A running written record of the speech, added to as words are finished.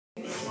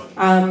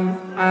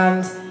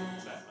And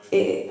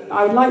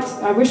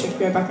I wish I could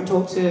go back and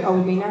talk to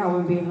old me now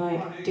and be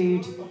like,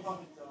 dude,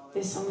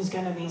 this song is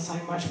going to mean so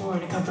much more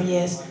in a couple of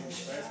years.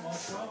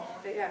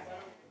 But yeah,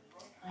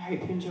 I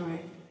hope you enjoy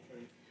it.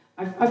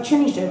 I've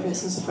changed it a bit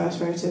since I first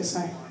wrote it,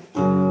 so.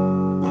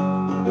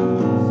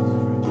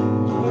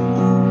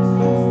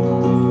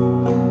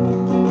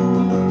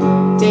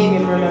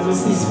 Damien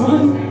remembers this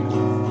one.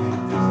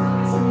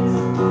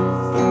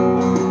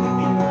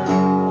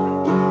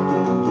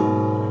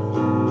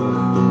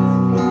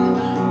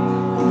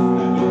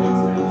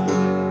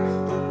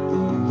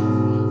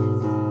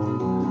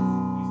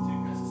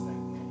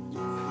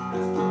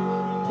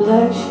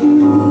 Black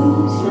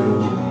shoes.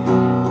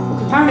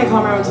 Apparently I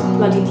can't remember to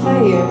bloody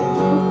play it.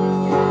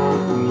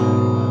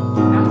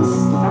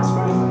 That's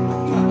right.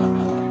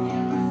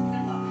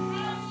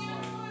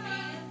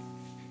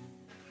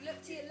 Look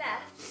to your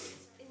left,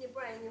 in your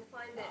brain you'll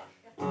find it.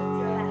 You have to look to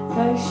your left.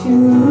 Black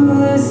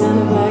shoes and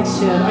a black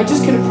shirt. I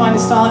just couldn't find the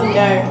starting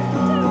note.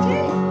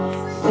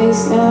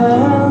 Face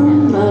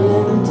down, mud in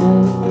the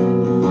dirt.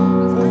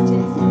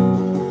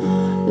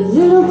 The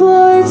little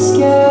boy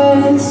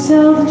scared to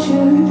tell the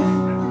truth.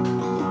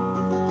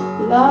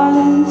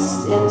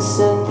 Lost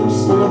innocence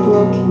in a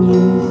broken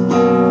youth.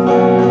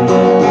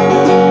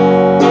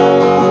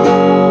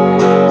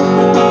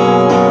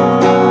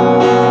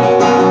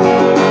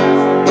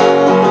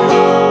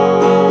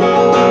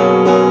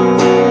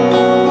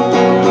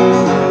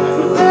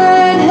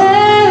 Red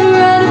hair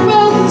and a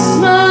broken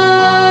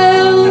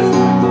smile,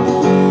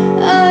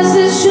 eyes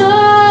that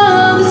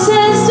show the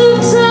test of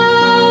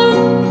time.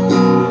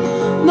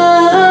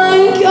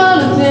 Mind caught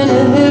up in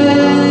a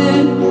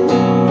head,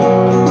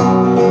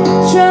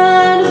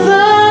 trying to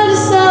find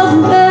herself in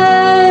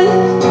bed.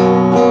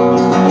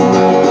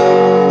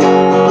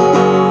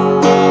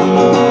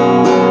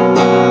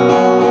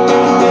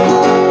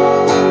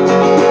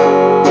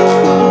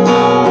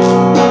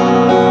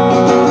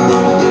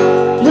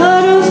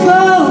 Blood runs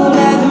cold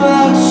at the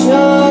rock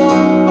show.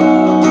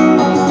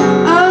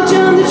 I'll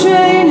jump the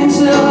train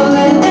until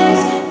the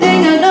next thing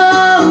I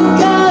know.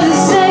 Cause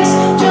sex,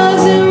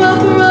 drugs and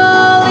rock and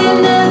roll, you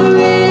never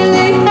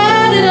really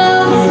had it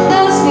all.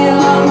 Lost me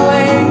along the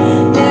way,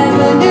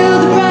 never knew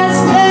the price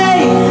to pay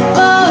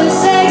for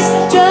sex,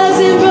 drugs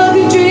and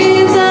broken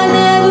dreams. I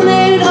never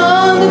made it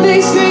on the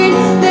big screen.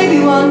 Maybe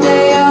one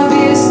day I'll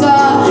be a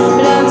star,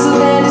 but until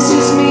then it's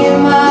just me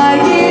and my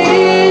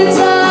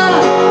guitar.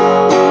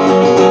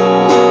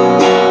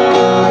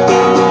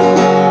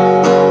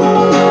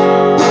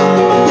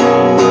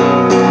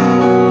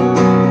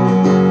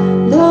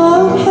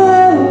 Long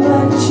hair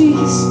and a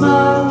cheeky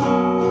smile.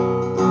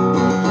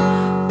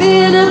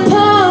 Been a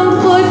punk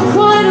boy for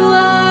quite a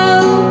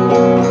while.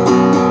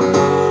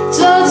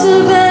 Thoughts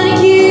of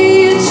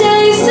anarchy and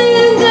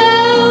chasing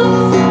down.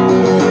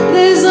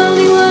 There's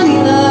only one he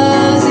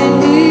loves in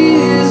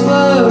his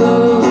world.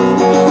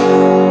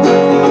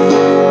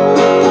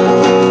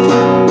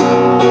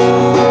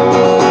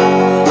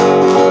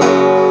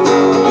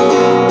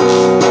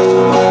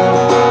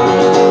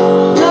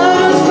 Blood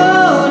runs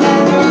cold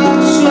at the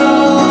rock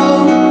show.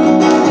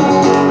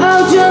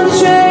 I'll jump the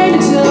train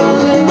until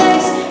the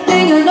next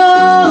thing I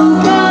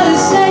know. Cause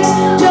sex,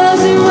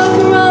 drugs and rock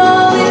and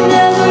roll, you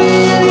never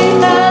really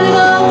had it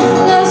all.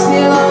 Lost me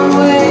along the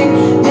way,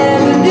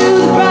 never knew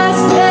the price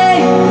to pay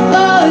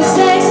for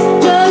sex,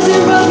 drugs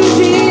and broken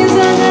dreams. I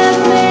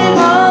never made it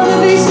on the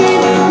big screen.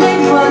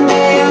 Maybe one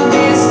day I'll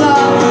be a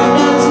star,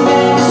 but until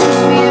then it's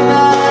just me and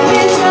my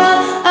guitar.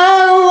 I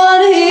don't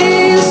wanna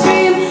hear you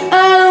scream, I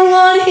don't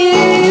wanna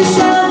hear you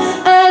shout.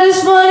 I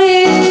just wanna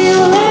hear you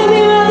let me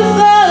run the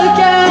fuck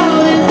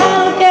out. And I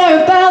don't care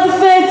about the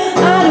fame,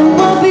 I don't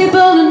want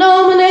people to know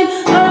my name.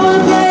 I don't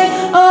wanna play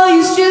all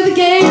you stupid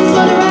games.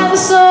 Wanna write my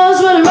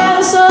songs, wanna write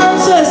my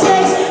songs for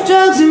sex,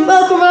 drugs and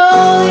rock and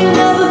roll. You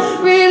never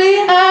really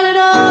had it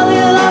all,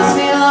 you lost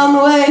me along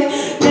the way.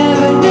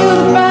 Never knew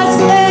the price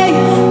to pay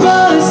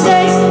for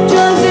sex,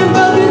 drugs and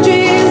broken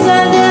dreams. I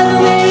never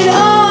made it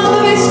on the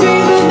big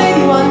screen, but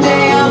maybe one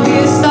day I'll be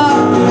a star.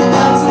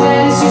 Until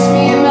then it's just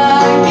me and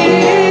my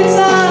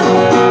guitar.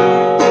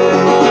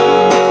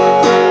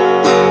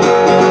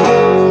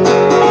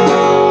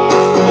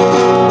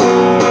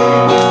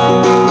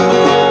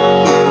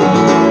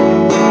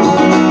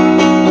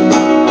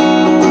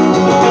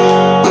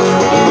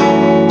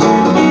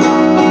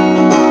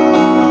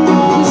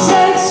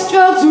 Sex,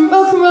 drugs and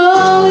rock and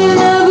roll, you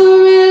never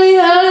really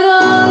had it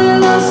all. You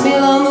lost me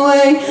along the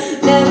way,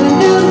 never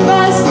knew the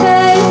price to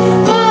pay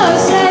for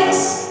sex.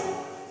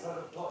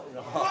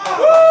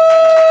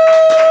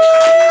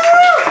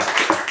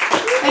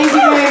 Thank you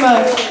very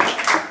much.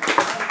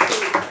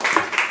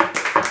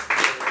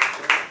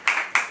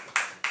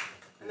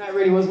 And that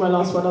really was my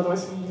last one,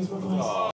 otherwise